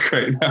of the park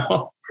right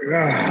now.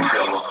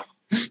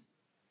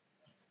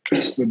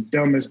 It's the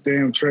dumbest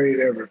damn trade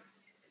ever.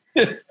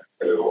 And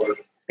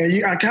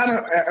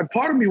a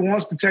part of me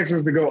wants the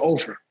Texans to go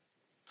over.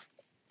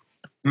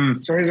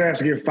 So his ass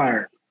to get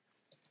fired.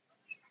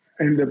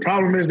 And the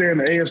problem is they're in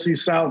the AFC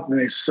South and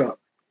they suck.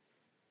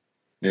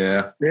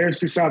 Yeah. The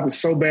AFC South is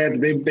so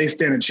bad that they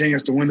stand a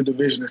chance to win the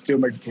division and still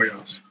make the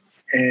playoffs.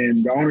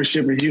 And the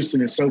ownership in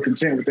Houston is so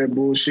content with that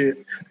bullshit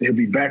that he'll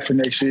be back for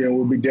next year and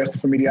we'll be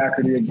destined for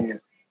mediocrity again.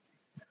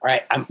 All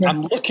right.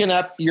 I'm looking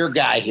up your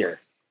guy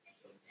here.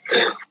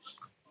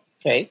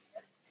 Okay.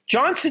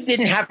 Johnson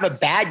didn't have a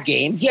bad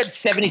game. He had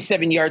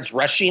 77 yards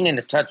rushing and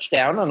a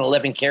touchdown on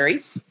 11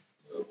 carries.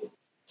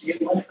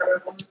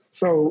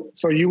 So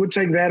you would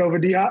take that over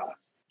D-Hop?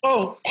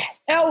 Oh,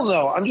 hell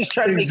no. I'm just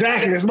trying to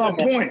Exactly. That's my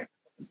point.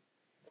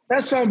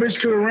 That son of a bitch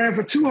could have ran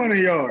for 200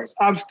 yards.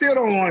 I still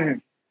don't want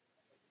him.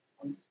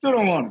 Still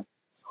don't want him.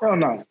 Hell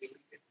no.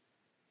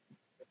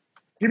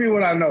 Give me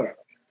what I know.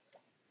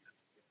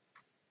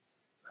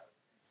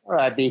 All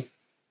right, B.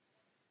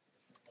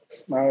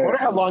 I wonder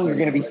how long you're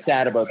going to be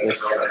sad about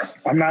this.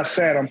 I'm not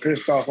sad. I'm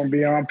pissed off. I'm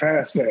beyond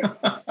past sad.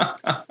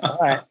 All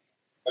right.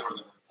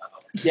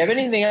 Do you have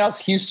anything else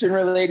Houston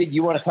related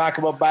you want to talk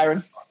about,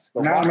 Byron?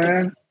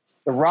 Man.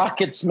 The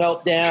Rockets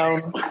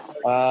meltdown.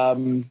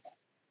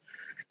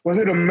 Was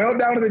it a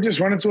meltdown or they just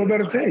run into a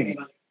better team?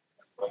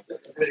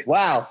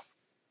 Wow.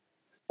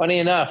 Funny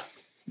enough.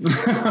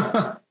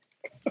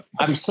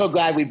 I'm so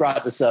glad we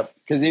brought this up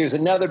because there's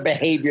another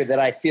behavior that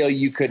I feel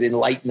you could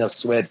enlighten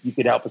us with. You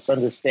could help us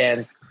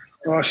understand.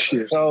 Oh,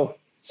 shit. So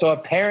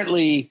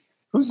apparently,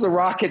 who's the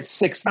Rockets'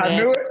 sixth man? I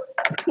knew it.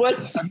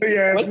 What's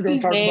going to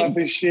talk name? about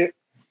this shit.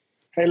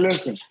 Hey,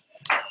 listen.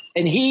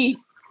 And he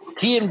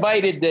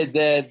invited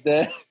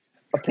the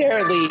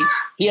apparently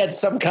he had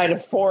some kind of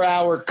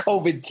 4-hour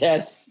COVID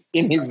test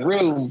in his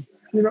room.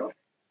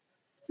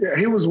 Yeah,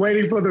 he was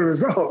waiting for the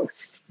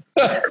results.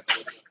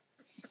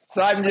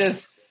 So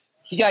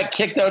he got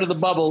kicked out of the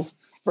bubble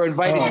for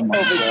inviting a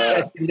COVID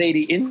testing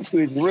lady into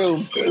his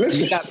room.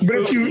 Listen, that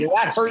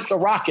hurt the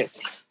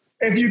Rockets.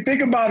 if you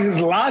think about his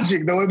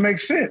logic, though, it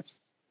makes sense.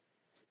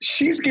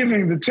 She's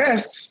giving the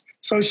tests,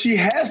 so she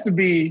has to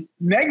be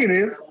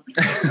negative.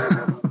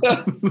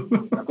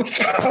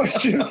 So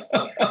just,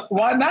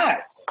 why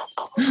not?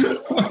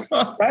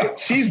 Right?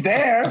 She's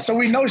there, so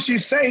we know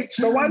she's safe.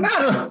 So why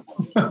not?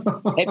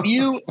 Have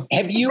you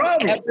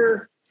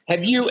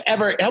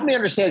ever help me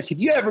understand this? Have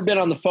you ever been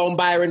on the phone,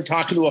 Byron,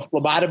 talking to a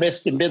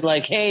phlebotomist and been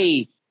like,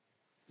 "Hey,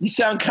 you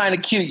sound kind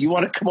of cute. You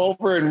want to come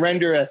over and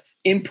render a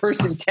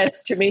in-person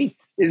test to me?"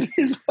 Is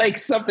this like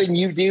something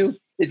you do?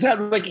 It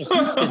sounds like a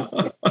Houston.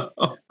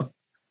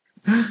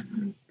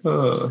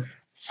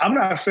 I'm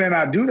not saying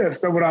I do that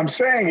stuff. What I'm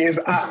saying is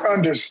I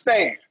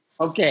understand.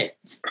 Okay.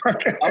 All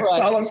right. That's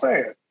all I'm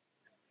saying.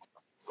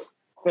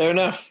 Fair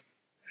enough.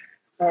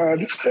 I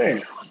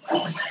understand.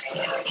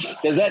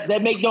 Because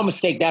that make no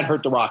mistake, that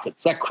hurt the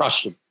Rockets. That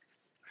crushed them.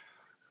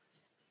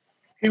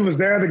 He was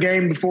there the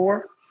game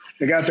before.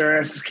 They got their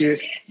asses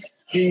kicked.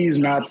 He's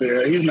not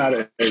there. He's not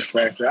an X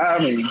factor. I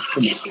mean,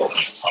 come on.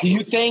 Do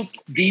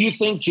you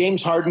think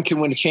James Harden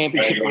can win a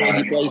championship when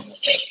he plays?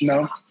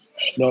 No.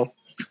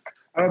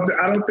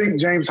 I don't think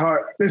James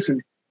Harden. Listen,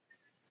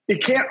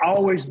 it can't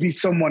always be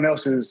someone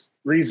else's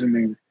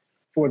reasoning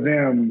for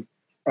them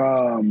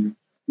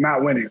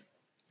not winning.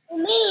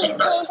 You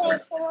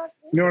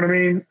know what I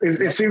mean?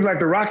 It seems like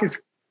the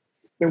Rockets,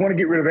 they want to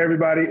get rid of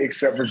everybody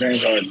except for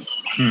James Harden.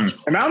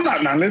 And I'm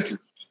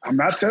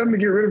not telling them to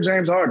get rid of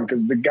James Harden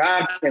because the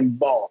guy can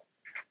ball.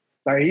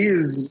 Like, he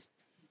is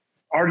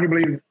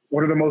arguably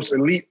one of the most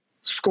elite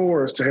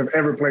scorers to have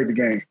ever played the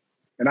game.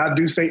 And I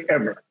do say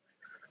ever.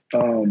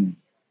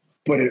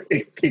 But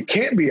it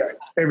can't be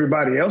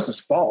everybody else's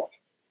fault.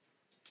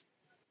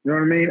 You know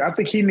what I mean? I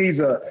think he needs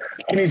a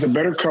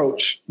better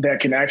coach that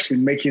can actually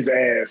make his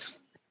ass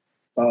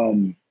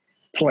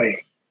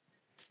play.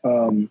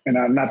 And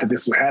not that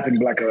this would happen,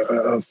 but like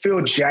a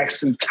Phil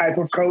Jackson type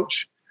of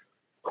coach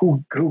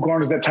who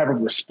garners that type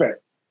of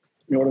respect.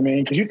 You know what I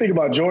mean? Because you think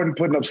about Jordan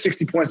putting up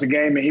 60 points a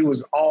game and he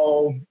was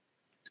all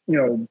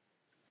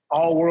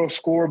world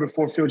scorer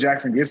before Phil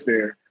Jackson gets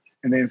there.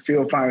 And then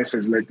Phil finally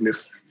says, "Look,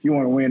 listen, if you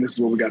want to win, this is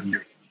what we got to do."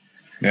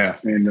 Yeah.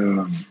 And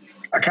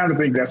I kind of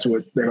think that's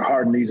what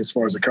Harden needs as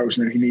far as a coach,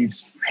 and he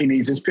needs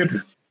his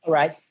Pippen. All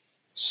right.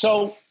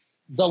 So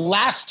the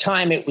last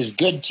time it was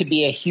good to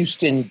be a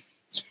Houston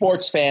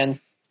sports fan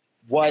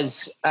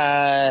was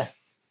the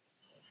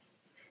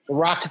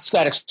Rockets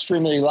got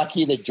extremely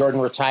lucky that Jordan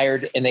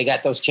retired and they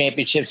got those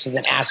championships with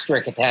an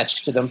asterisk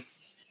attached to them.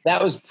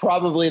 That was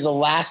probably the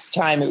last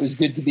time it was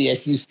good to be a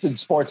Houston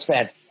sports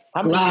fan.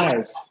 How many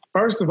Lies.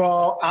 First of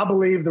all, I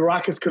believe the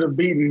Rockets could have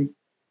beaten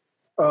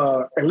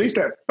at least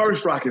that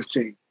first Rockets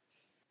team.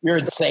 You're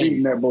insane.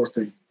 Beating that Bulls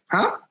team.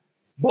 Huh?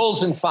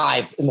 Bulls in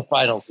 5 in the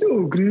finals.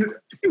 Dude,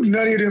 you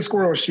nuttier than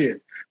squirrel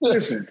shit.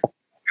 Listen.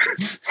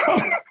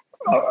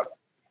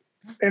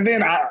 And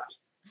then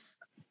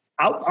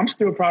I'm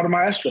still proud of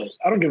my Astros.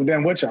 I don't give a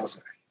damn what y'all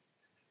say.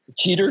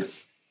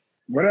 Cheaters?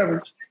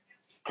 Whatever.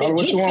 Call it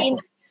what you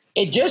want.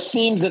 It just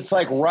seems it's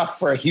like rough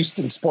for a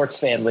Houston sports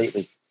fan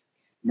lately.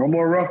 No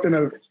more rough than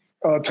a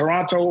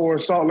Toronto or a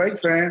Salt Lake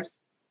fan.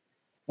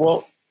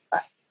 Well,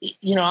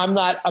 I'm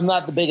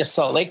not the biggest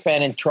Salt Lake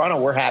fan. In Toronto,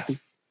 we're happy.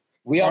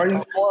 We all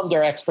performed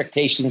our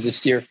expectations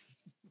this year.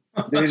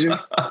 Did you? All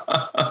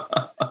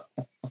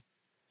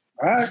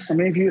right. I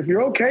mean, if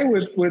you're okay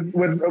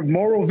with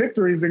moral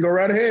victories, then go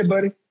right ahead,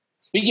 buddy.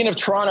 Speaking of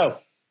Toronto,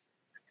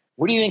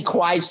 what do you think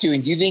Kawhi's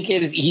doing? Do you think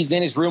he's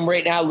in his room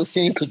right now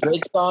listening to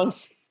Drake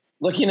songs,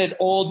 looking at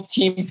old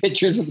team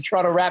pictures of the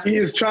Toronto Raptors? He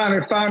is trying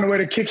to find a way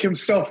to kick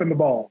himself in the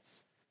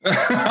balls.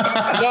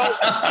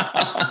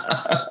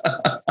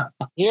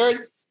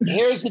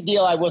 Here's the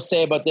deal I will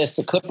say about this.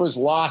 The Clippers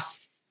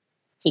lost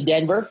to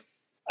Denver.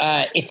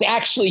 It's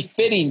actually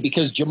fitting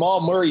because Jamal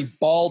Murray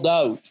balled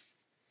out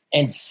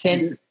and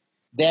sent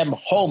them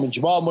home. And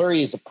Jamal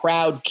Murray is a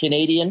proud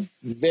Canadian.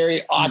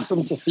 Very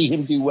awesome to see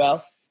him do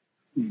well.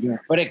 Yeah.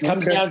 But it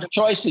comes down to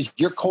choices.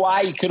 You're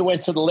Kawhi. You could have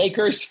went to the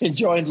Lakers and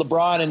joined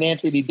LeBron and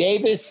Anthony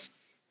Davis.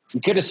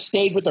 You could have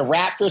stayed with the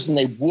Raptors and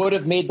they would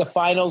have made the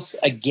finals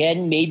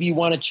again, maybe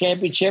won a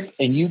championship.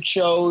 And you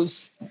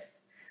chose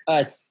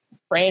a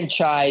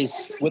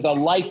franchise with a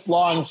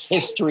lifelong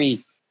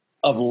history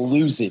of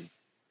losing.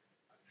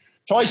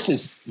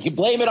 Choices. You can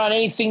blame it on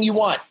anything you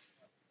want.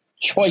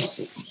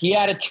 Choices. He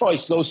had a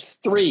choice, those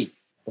 3,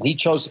 and he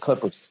chose the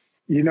Clippers.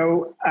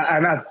 And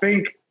I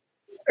think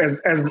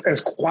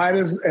as quiet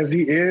as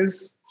he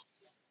is,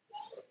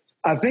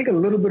 I think a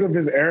little bit of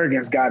his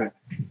arrogance got him.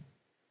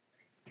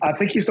 I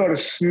think he started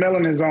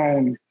smelling his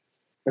own,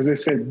 as they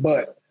say,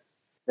 butt,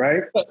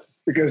 right?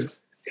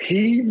 Because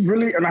he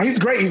really, he's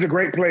great. He's a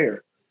great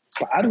player.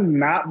 But I do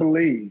not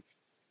believe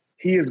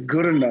he is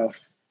good enough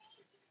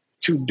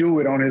to do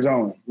it on his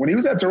own. When he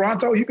was at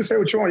Toronto, you could say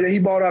what you want. Yeah, he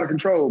balled out of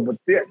control. But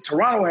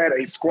Toronto had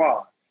a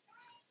squad.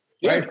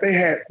 Right?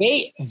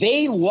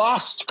 They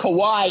lost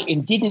Kawhi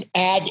and didn't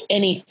add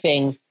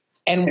anything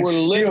and were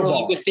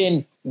literally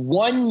within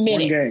 1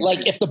 minute.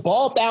 Like, if the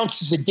ball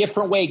bounces a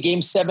different way,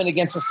 Game 7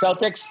 against the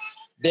Celtics,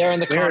 they're in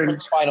the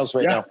conference finals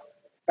right now.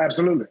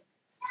 Absolutely.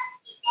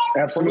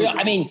 Absolutely.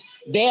 I mean,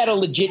 they had a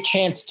legit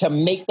chance to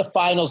make the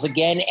finals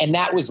again, and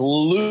that was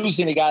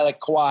losing a guy like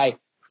Kawhi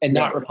and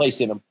not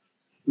replacing him.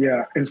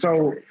 Yeah, and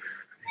so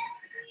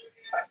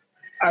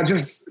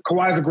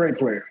Kawhi's a great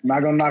player. I'm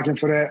not going to knock him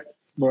for that,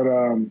 but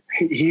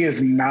he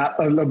is not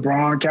a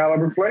LeBron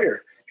caliber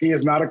player. He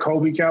is not a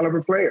Kobe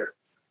caliber player.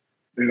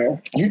 You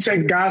know, you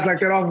take guys like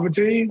that off of a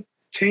team,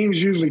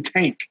 teams usually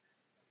tank.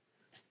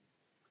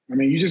 I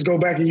mean, you just go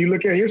back and you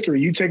look at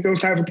history. You take those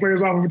type of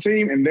players off of a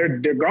team, and they're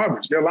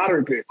garbage. They're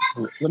lottery picks.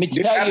 Let me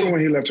tell you, when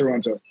he left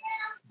Toronto,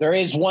 there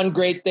is one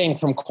great thing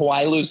from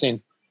Kawhi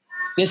losing.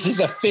 This is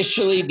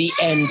officially the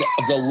end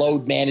of the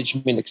load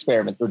management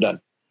experiment. They're done.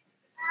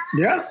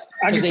 Yeah,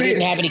 I can see it. Because they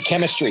didn't have any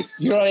chemistry.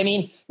 You know what I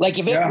mean? Like,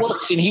 if it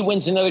works and he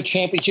wins another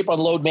championship on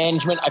load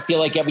management, I feel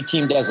like every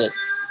team does it.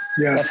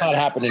 Yeah. That's not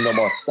happening no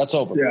more. That's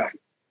over. Yeah.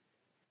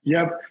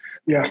 Yep.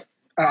 Yeah.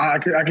 I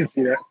can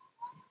see that.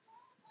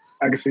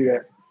 I can see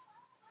that.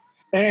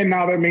 And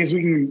now that means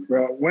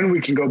when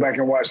we can go back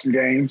and watch some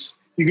games,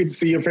 you get to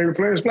see your favorite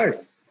players play.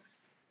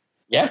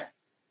 Yeah.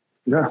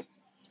 Yeah.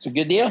 It's a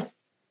good deal.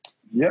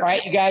 Yeah. All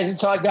right, you guys,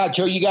 that's all I got.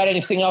 Joe, you got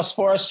anything else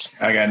for us?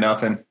 I got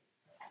nothing.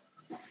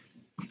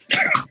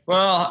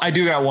 Well, I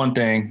do got one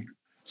thing.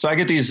 So I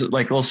get these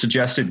like little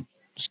suggested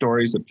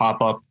stories that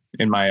pop up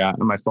in my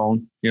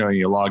phone. You know,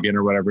 you log in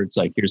or whatever. It's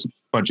like, here's a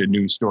bunch of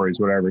news stories,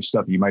 whatever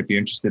stuff you might be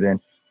interested in.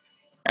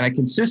 And I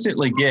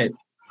consistently get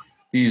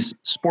these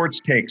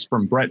sports takes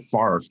from Brett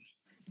Favre.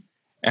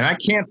 And I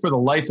can't for the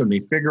life of me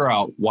figure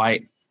out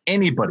why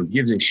anybody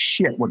gives a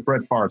shit what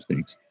Brett Favre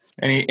thinks.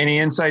 Any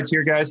insights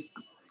here, guys?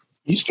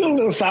 You still a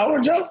little sour,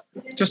 Joe?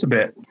 Just a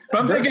bit. But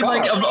I'm thinking,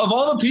 like, of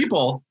all the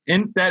people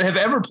that have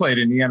ever played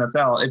in the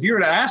NFL, if you were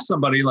to ask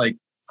somebody, like,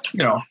 you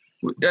know,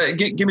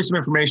 give me some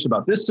information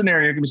about this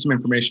scenario, give me some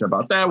information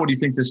about that, what do you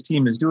think this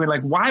team is doing?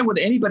 Like, why would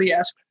anybody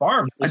ask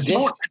Favre? I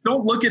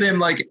don't look at him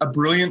like a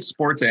brilliant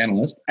sports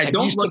analyst. I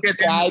don't look at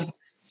him.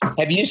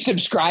 Have you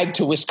subscribed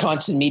to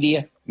Wisconsin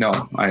media?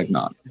 No, I have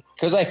not.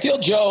 Because I feel,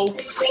 Joe,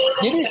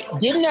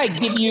 didn't I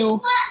give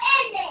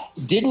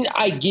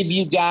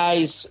you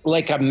guys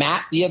like a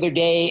map the other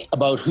day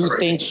about who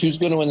thinks who's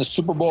going to win the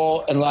Super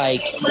Bowl? And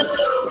like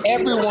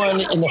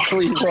everyone in the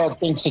free world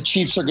thinks the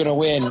Chiefs are going to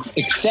win,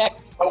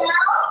 except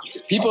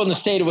people in the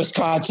state of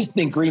Wisconsin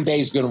think Green Bay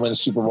is going to win the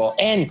Super Bowl.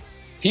 And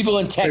people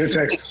in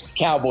Texas.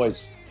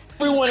 Cowboys.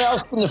 Everyone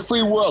else in the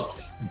free world,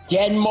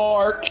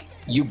 Denmark,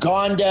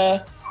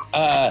 Uganda,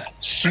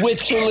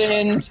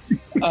 Switzerland,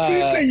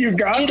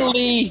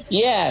 Italy,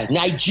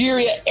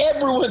 Nigeria.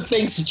 Everyone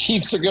thinks the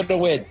Chiefs are going to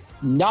win.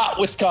 Not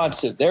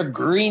Wisconsin. They're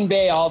Green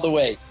Bay all the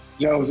way.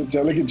 Joe,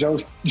 look at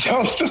Joe's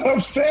still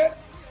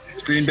upset.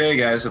 It's Green Bay,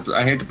 guys.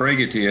 I hate to break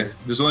it to you.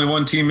 There's only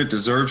one team that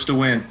deserves to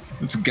win.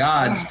 It's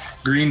God's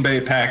Green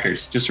Bay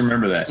Packers. Just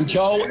remember that. And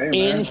Joe,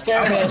 in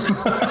fairness,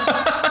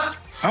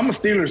 I'm a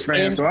Steelers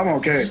fan, so I'm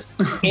okay.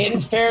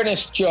 In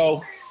fairness,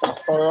 Joe,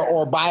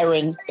 or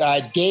Byron,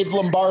 Dave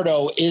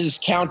Lombardo is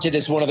counted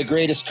as one of the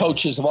greatest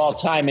coaches of all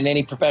time in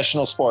any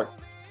professional sport.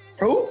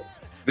 Who?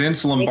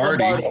 Vince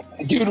Lombardi.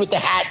 The dude with the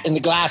hat and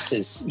the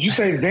glasses. Did you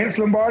say Vince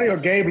Lombardi or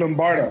Gabe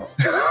Lombardo?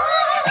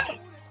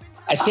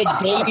 I said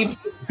Dave.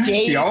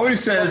 He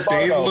always says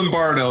Lombardo. Dave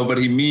Lombardo, but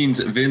he means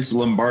Vince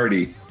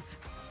Lombardi.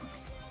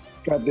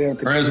 Goddamn.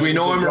 Or as we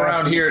know him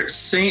around here,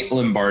 Saint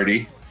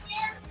Lombardi.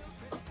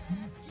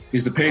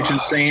 He's the patron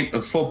saint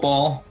of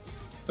football,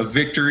 of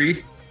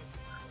victory,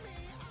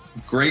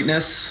 of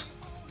greatness.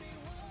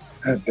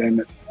 God damn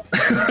it.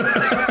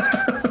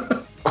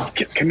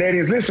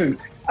 Canadians, listen,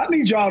 I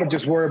need y'all to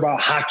just worry about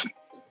hockey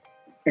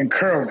and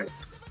curling.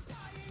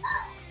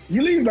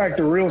 You leave like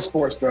the real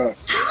sports to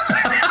us.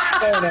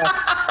 Fair enough.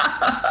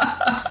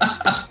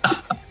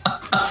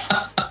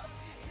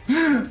 You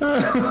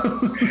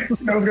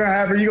know what's going to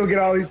happen? You're going to get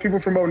all these people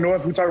from up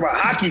north who talk about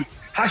hockey.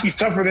 Hockey's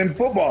tougher than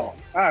football.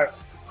 All right.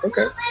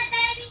 Okay.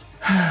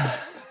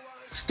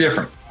 It's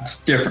different. It's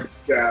different.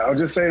 Yeah, I'll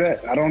just say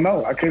that. I don't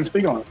know. I couldn't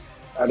speak on it.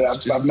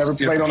 I've never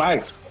played on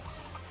ice.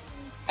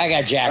 I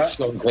got Jax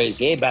going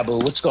crazy. Hey, Babu,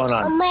 what's going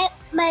on? My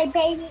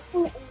baby.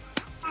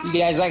 You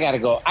guys, I got to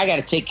go. I got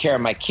to take care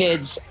of my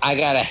kids. I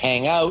got to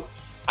hang out.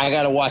 I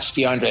got to watch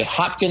DeAndre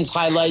Hopkins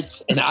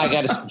highlights, and I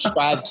got to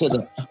subscribe to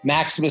the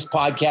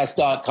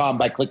MaximusPodcast.com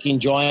by clicking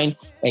join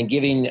and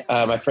giving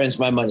my friends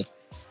my money.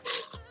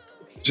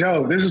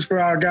 Joe, this is for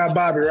our guy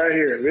Bobby right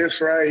here.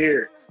 This right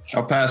here.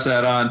 I'll pass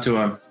that on to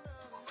him.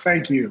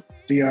 Thank you,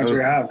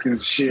 DeAndre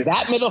Hopkins. Shit.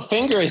 That middle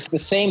finger is the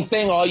same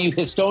thing all you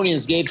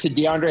Histonians gave to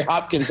DeAndre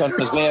Hopkins on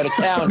his way out of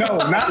town. No,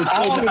 not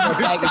all of them.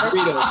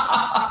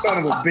 Son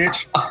of a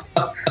bitch.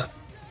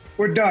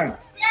 We're done.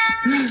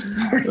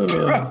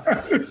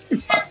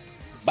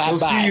 Bye-bye. We'll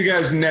see you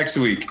guys next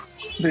week.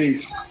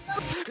 Peace.